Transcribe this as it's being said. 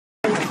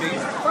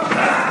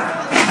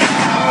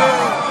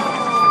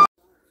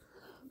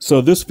So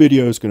this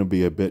video is going to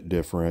be a bit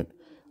different.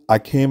 I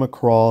came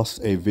across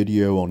a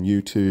video on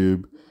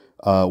YouTube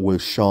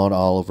with Sean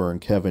Oliver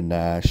and Kevin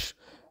Nash,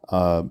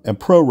 and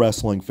pro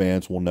wrestling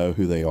fans will know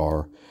who they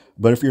are.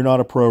 But if you're not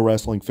a pro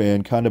wrestling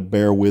fan, kind of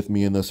bear with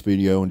me in this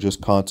video and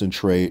just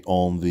concentrate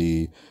on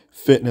the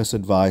fitness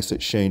advice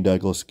that Shane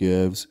Douglas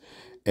gives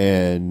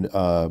and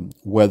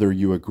whether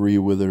you agree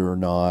with it or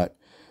not.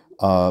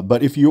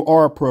 But if you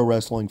are a pro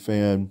wrestling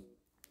fan,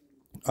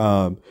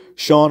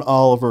 Sean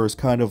Oliver is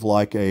kind of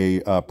like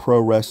a pro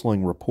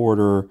wrestling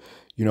reporter.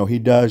 You know, he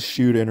does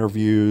shoot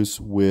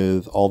interviews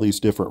with all these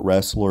different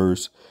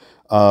wrestlers.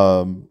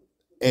 And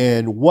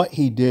what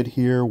he did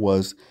here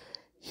was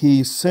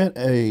he sent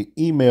a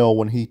email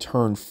when he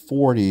turned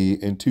 40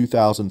 in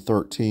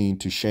 2013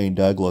 to Shane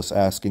Douglas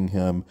asking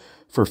him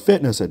for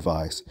fitness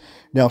advice.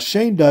 Now,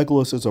 Shane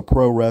Douglas is a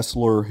pro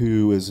wrestler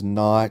who is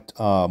not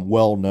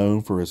well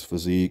known for his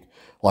physique.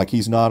 Like,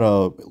 he's not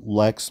a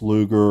Lex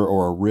Luger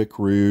or a Rick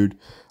Rude.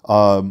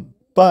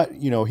 But,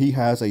 you know, he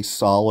has a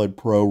solid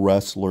pro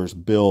wrestler's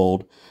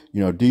build,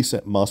 you know,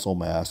 decent muscle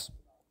mass.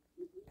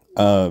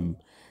 And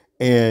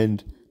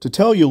to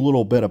tell you a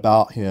little bit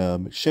about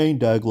him, Shane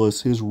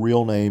Douglas, his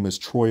real name is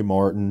Troy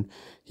Martin.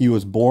 He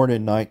was born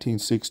in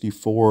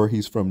 1964.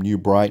 He's from New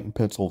Brighton,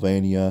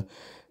 Pennsylvania.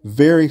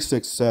 Very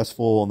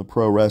successful in the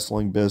pro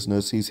wrestling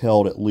business. He's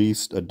held at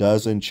least a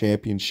dozen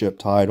championship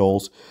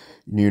titles,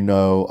 you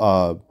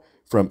know,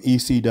 from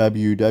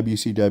ECW,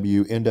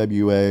 WCW,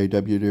 NWA,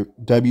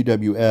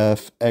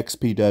 WWF,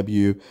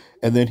 XPW,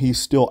 and then he's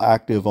still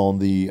active on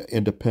the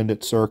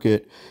independent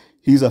circuit.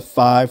 He's a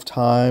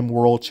 5-time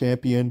world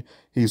champion.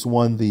 He's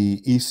won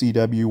the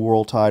ECW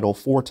world title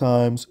 4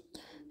 times.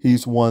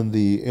 He's won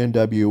the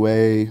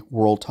NWA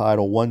world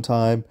title 1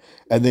 time.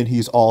 And then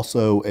he's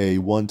also a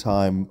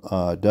 1-time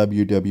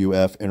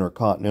WWF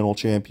Intercontinental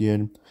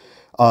Champion.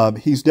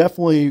 He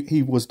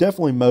was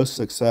definitely most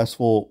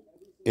successful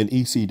in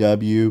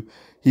ECW.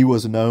 He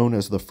was known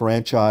as the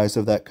franchise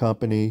of that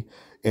company,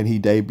 and he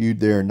debuted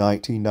there in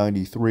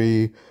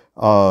 1993.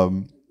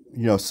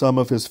 You know, some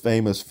of his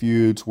famous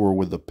feuds were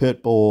with the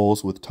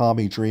Pitbulls, with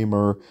Tommy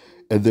Dreamer,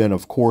 and then,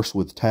 of course,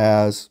 with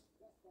Taz.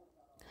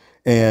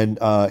 And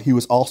he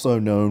was also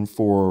known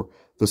for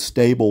the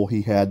stable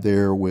he had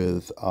there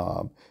with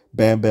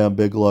Bam Bam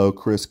Bigelow,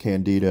 Chris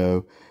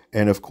Candido,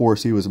 and, of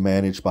course, he was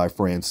managed by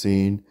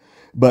Francine.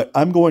 But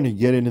I'm going to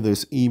get into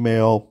this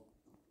email.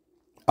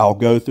 I'll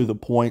go through the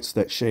points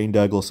that Shane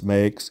Douglas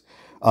makes.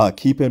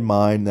 Keep in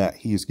mind that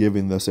he's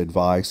giving this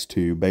advice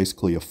to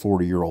basically a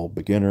 40-year-old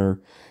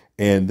beginner.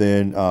 And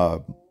then,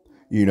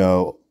 you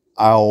know,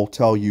 I'll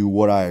tell you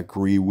what I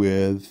agree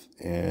with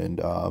and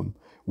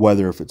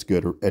whether if it's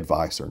good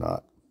advice or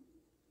not.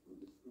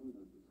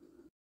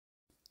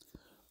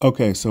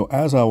 Okay, so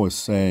as I was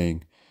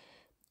saying,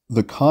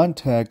 the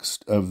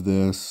context of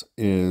this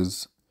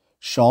is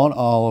Sean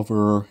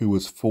Oliver, who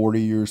was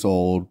 40 years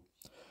old.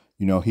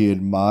 You know, he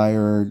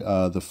admired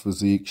the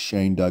physique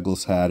Shane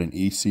Douglas had in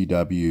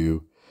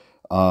ECW,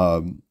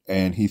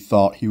 and he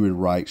thought he would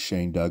write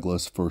Shane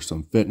Douglas for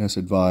some fitness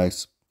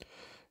advice.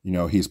 You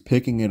know, he's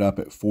picking it up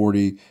at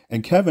 40.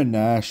 And Kevin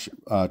Nash,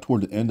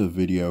 toward the end of the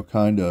video,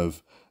 kind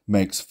of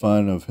makes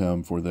fun of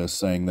him for this,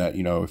 saying that,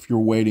 you know, if you're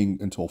waiting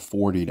until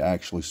 40 to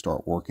actually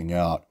start working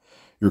out,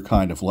 you're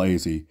kind of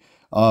lazy,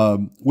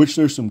 which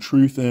there's some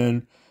truth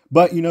in.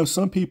 But, you know,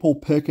 some people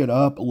pick it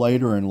up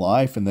later in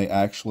life and they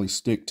actually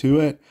stick to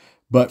it.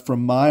 But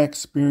from my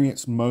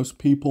experience, most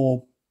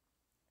people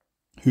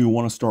who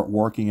want to start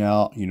working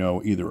out, you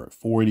know, either at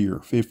 40 or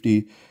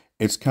 50,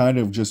 it's kind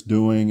of just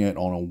doing it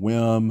on a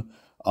whim.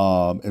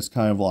 It's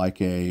kind of like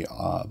a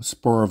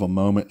spur of a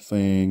moment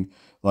thing.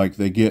 Like,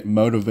 they get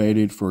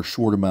motivated for a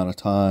short amount of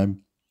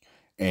time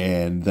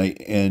and they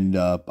end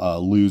up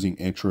losing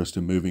interest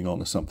and moving on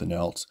to something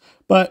else.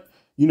 But,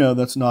 you know,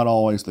 that's not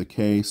always the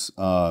case.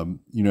 You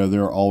know,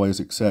 there are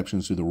always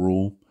exceptions to the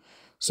rule.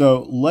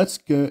 So let's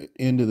get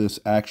into this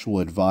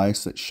actual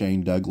advice that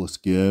Shane Douglas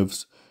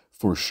gives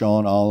for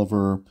Sean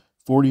Oliver,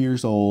 40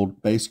 years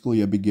old,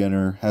 basically a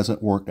beginner,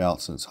 hasn't worked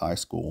out since high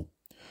school.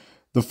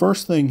 The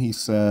first thing he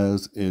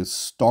says is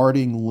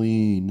starting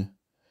lean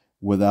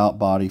without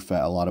body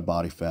fat, a lot of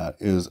body fat,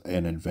 is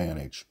an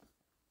advantage.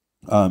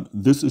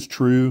 This is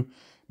true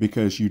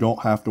because you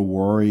don't have to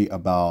worry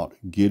about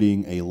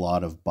getting a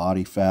lot of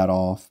body fat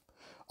off.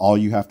 All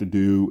you have to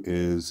do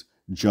is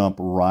jump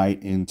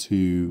right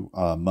into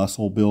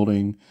muscle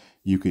building.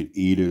 You could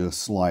eat at a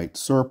slight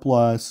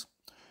surplus,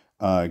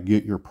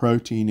 get your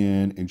protein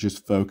in, and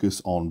just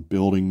focus on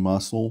building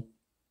muscle.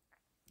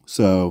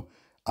 So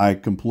I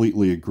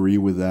completely agree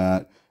with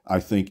that. I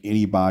think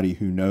anybody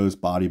who knows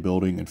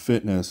bodybuilding and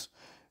fitness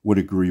would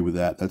agree with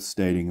that. That's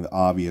stating the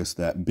obvious,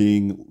 that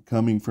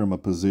coming from a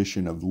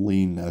position of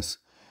leanness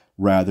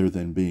rather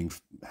than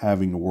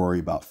having to worry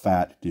about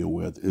fat to deal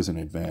with is an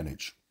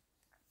advantage.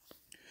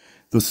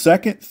 The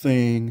second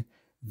thing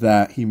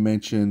that he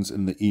mentions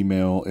in the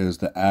email is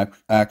the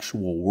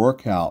actual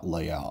workout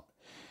layout.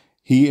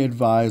 He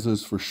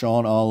advises for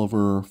Sean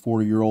Oliver,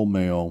 40-year-old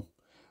male,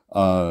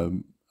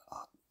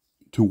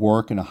 to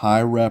work in a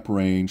high rep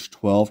range,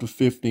 12 to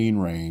 15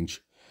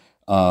 range,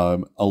 a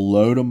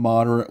low to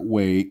moderate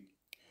weight,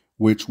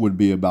 which would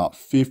be about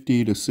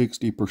 50 to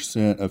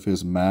 60% of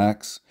his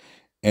max,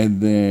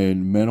 and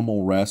then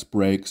minimal rest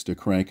breaks to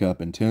crank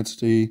up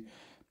intensity.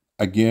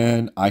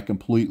 Again, I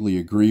completely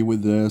agree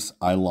with this.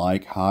 I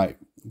like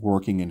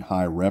working in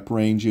high rep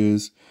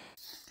ranges.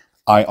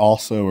 I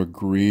also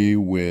agree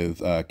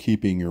with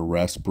keeping your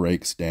rest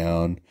breaks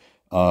down.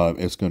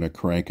 It's going to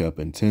crank up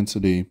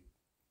intensity.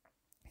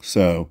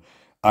 So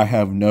I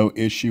have no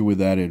issue with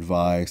that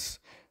advice.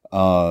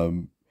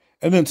 And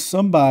then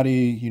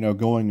somebody,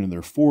 going in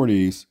their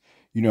 40s,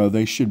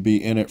 they should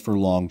be in it for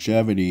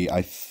longevity.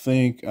 I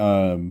think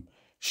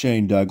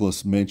Shane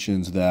Douglas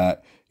mentions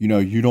that,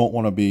 you don't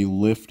want to be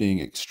lifting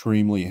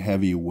extremely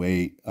heavy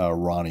weight,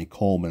 Ronnie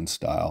Coleman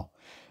style.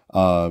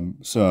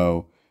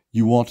 So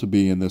you want to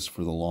be in this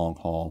for the long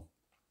haul.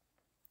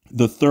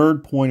 The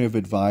third point of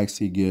advice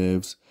he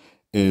gives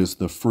is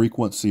the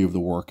frequency of the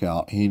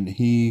workout.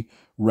 He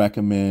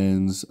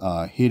recommends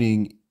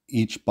hitting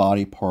each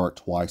body part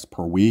twice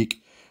per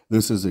week.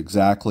 This is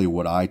exactly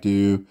what I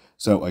do.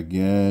 So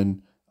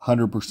again,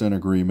 100%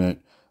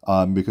 agreement,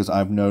 because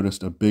I've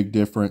noticed a big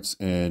difference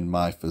in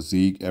my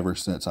physique ever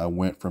since I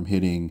went from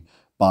hitting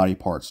body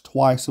parts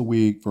twice a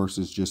week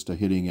versus just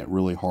hitting it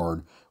really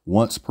hard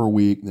once per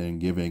week, then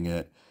giving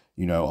it,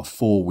 a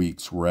full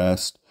week's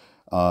rest.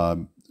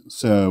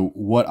 So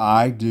what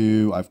I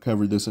do, I've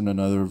covered this in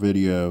another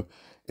video,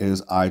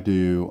 is I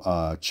do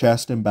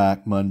chest and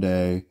back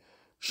Monday,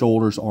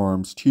 shoulders,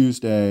 arms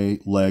Tuesday,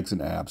 legs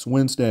and abs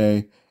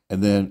Wednesday,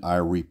 and then I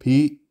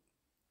repeat.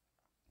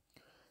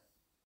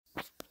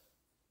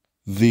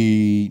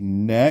 The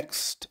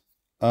next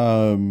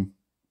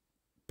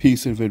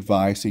piece of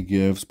advice he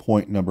gives,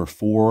 point number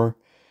 4,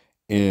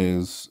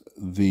 is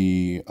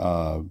the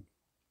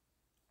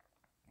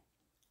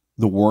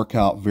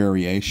workout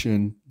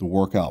variation, the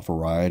workout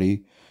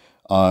variety.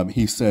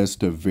 He says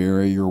to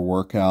vary your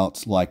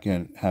workouts, like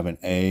have an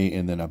A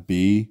and then a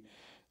B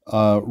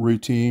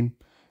routine,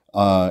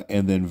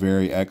 and then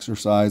vary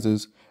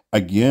exercises.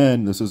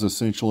 Again, this is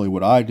essentially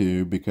what I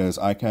do, because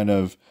I kind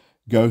of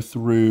go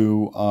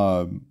through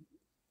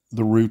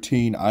the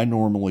routine I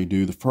normally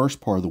do the first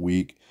part of the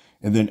week.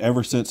 And then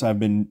ever since I've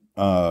been,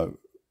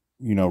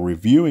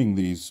 reviewing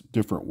these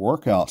different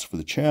workouts for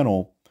the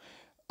channel,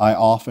 I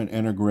often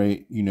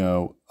integrate,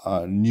 new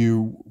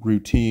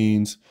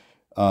routines,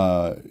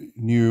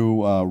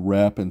 new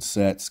rep and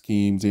set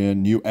schemes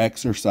in, new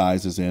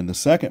exercises in the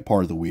second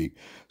part of the week.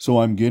 So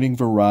I'm getting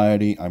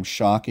variety. I'm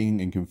shocking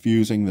and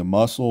confusing the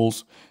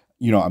muscles.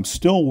 I'm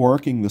still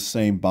working the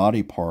same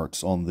body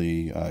parts on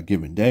the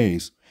given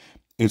days.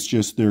 It's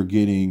just they're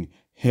getting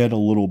hit a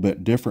little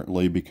bit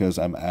differently because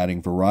I'm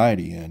adding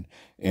variety in.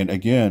 And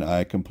again,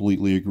 I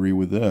completely agree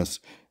with this.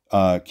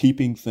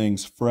 Keeping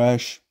things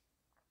fresh,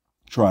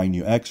 trying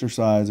new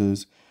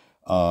exercises,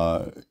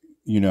 it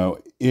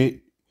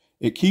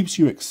keeps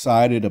you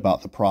excited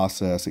about the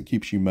process. It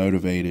keeps you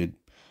motivated.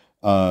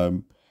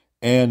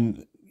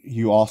 And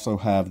you also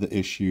have the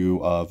issue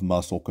of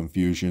muscle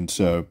confusion.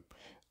 So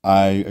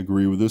I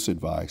agree with this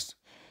advice.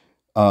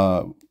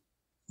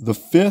 The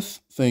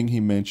fifth thing he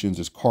mentions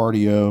is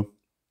cardio.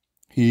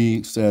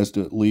 He says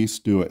to at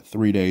least do it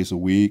 3 days a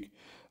week.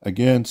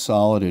 Again,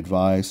 solid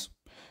advice.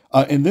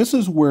 And this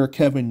is where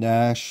Kevin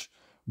Nash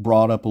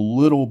brought up a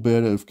little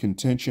bit of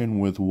contention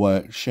with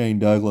what Shane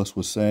Douglas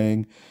was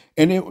saying.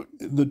 And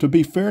to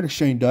be fair to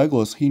Shane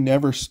Douglas, he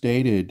never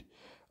stated,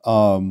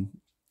 on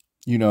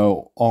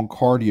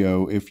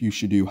cardio, if you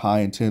should do high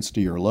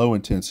intensity or low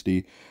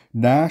intensity.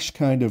 Nash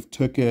kind of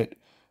took it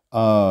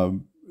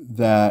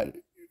that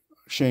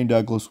Shane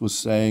Douglas was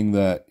saying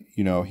that,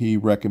 he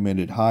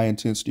recommended high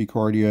intensity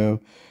cardio,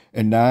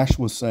 and Nash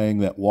was saying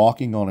that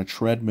walking on a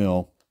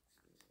treadmill,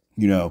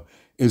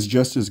 is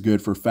just as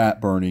good for fat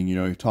burning.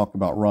 He talked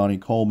about Ronnie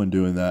Coleman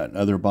doing that and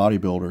other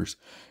bodybuilders,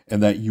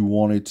 and that you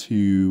wanted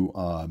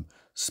to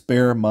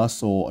spare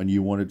muscle and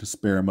you wanted to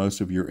spare most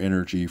of your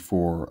energy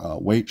for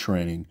weight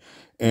training.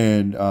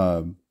 And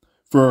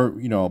for,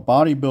 a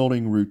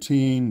bodybuilding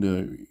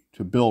routine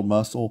to build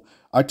muscle,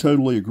 I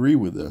totally agree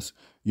with this.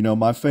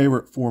 My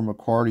favorite form of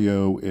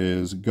cardio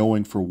is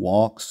going for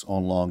walks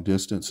on long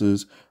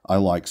distances. I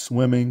like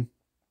swimming.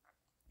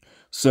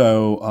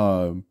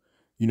 So,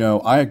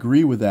 I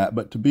agree with that.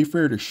 But to be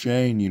fair to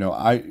Shane,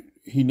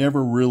 he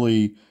never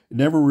really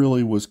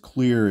was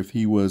clear if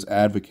he was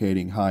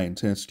advocating high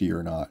intensity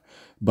or not.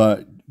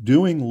 But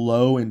doing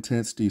low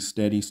intensity,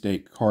 steady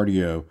state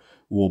cardio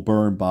will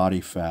burn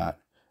body fat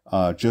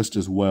just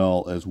as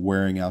well as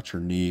wearing out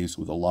your knees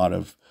with a lot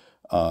of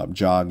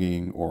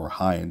jogging or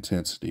high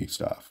intensity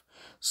stuff.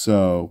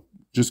 So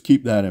just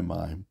keep that in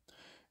mind.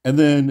 And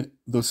then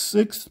the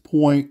sixth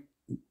point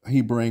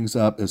he brings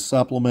up is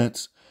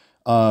supplements.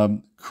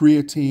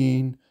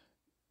 Creatine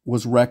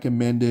was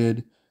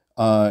recommended,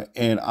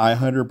 and I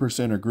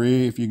 100%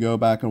 agree. If you go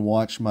back and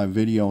watch my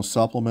video on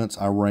supplements,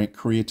 I rank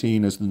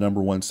creatine as the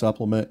 #1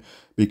 supplement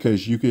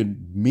because you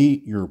could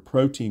meet your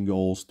protein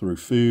goals through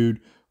food.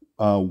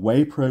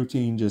 Whey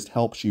protein just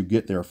helps you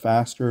get there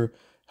faster.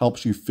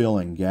 helps you fill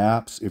in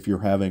gaps if you're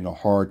having a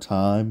hard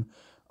time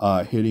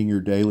hitting your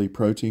daily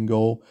protein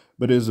goal,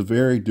 but is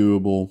very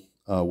doable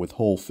with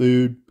whole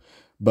food.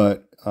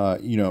 But,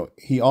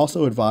 he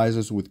also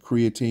advises with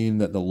creatine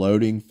that the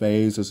loading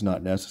phase is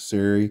not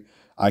necessary.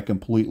 I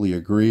completely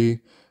agree.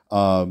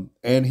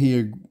 And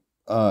he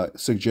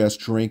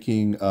suggests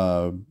drinking,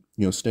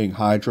 staying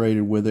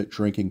hydrated with it,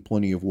 drinking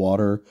plenty of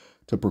water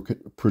to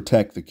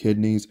protect the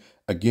kidneys.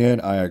 Again,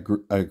 I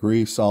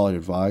agree, solid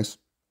advice.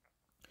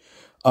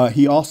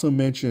 He also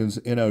mentions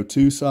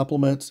NO2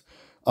 supplements,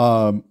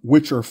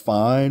 which are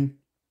fine.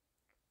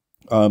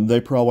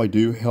 They probably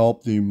do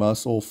help the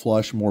muscle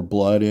flush more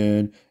blood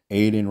in,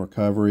 aid in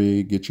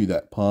recovery, get you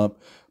that pump,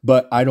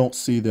 but I don't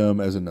see them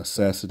as a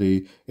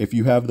necessity. If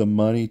you have the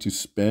money to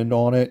spend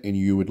on it and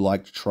you would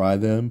like to try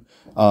them,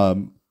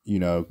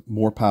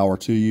 more power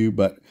to you,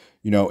 but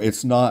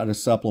it's not a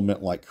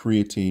supplement like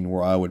creatine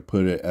where I would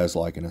put it as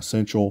like an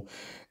essential.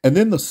 And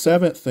then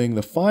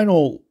the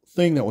final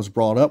thing that was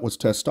brought up was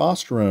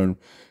testosterone.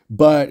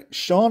 But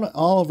Sean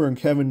Oliver and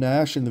Kevin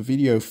Nash in the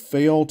video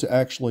failed to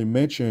actually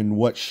mention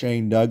what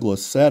Shane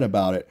Douglas said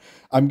about it.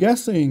 I'm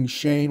guessing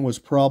Shane was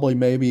probably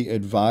maybe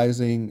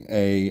advising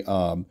a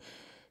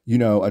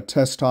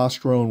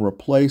testosterone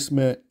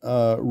replacement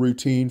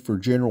routine for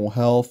general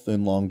health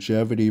and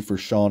longevity for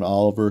Sean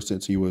Oliver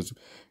since he was,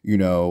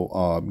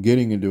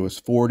 getting into his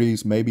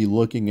 40s, maybe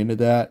looking into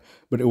that,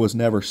 but it was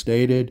never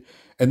stated.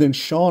 And then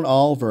Sean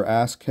Oliver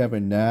asked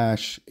Kevin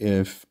Nash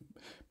if,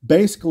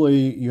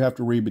 basically, you have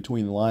to read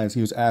between the lines.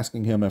 He was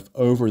asking him if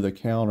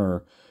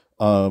over-the-counter,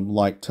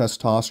 like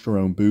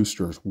testosterone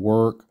boosters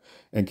work.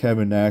 And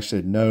Kevin Nash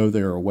said, no,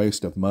 they're a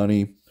waste of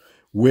money,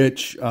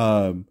 which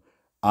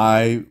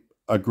I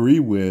agree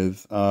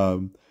with.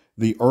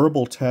 The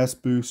herbal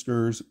test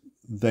boosters,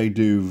 they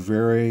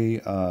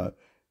do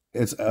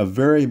it's a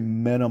very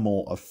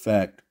minimal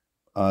effect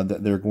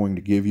that they're going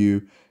to give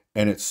you.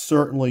 And it's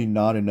certainly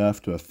not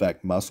enough to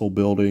affect muscle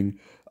building.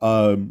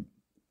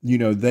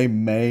 They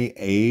may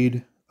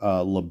aid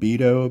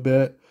libido a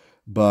bit,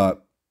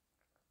 but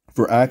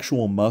for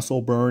actual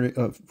muscle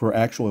burning, for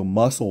actual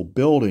muscle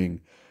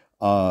building,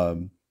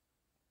 you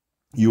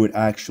would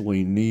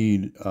actually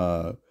need,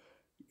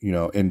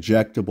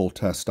 injectable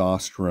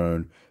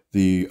testosterone.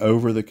 The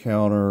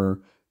over-the-counter,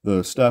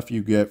 the stuff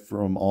you get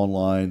from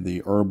online,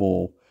 the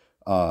herbal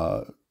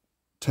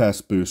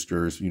test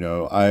boosters,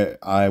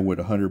 I would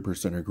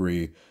 100%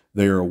 agree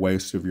they are a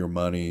waste of your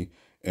money.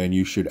 And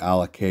you should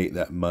allocate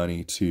that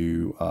money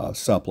to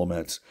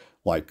supplements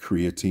like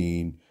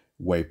creatine,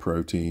 whey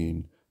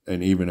protein,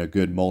 and even a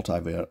good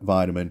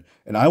multivitamin.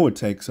 And I would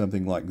take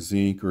something like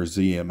zinc or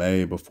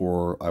ZMA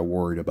before I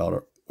worried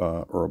about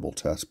a herbal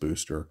test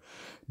booster.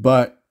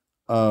 But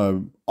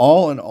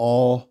all in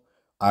all,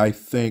 I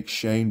think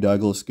Shane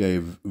Douglas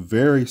gave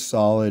very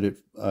solid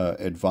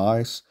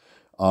advice.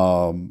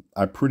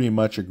 I pretty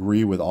much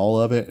agree with all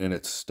of it, and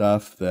it's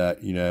stuff that,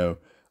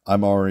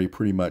 I'm already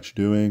pretty much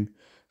doing.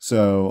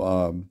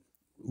 So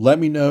let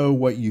me know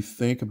what you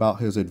think about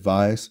his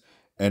advice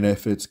and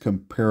if it's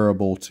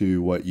comparable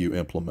to what you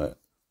implement.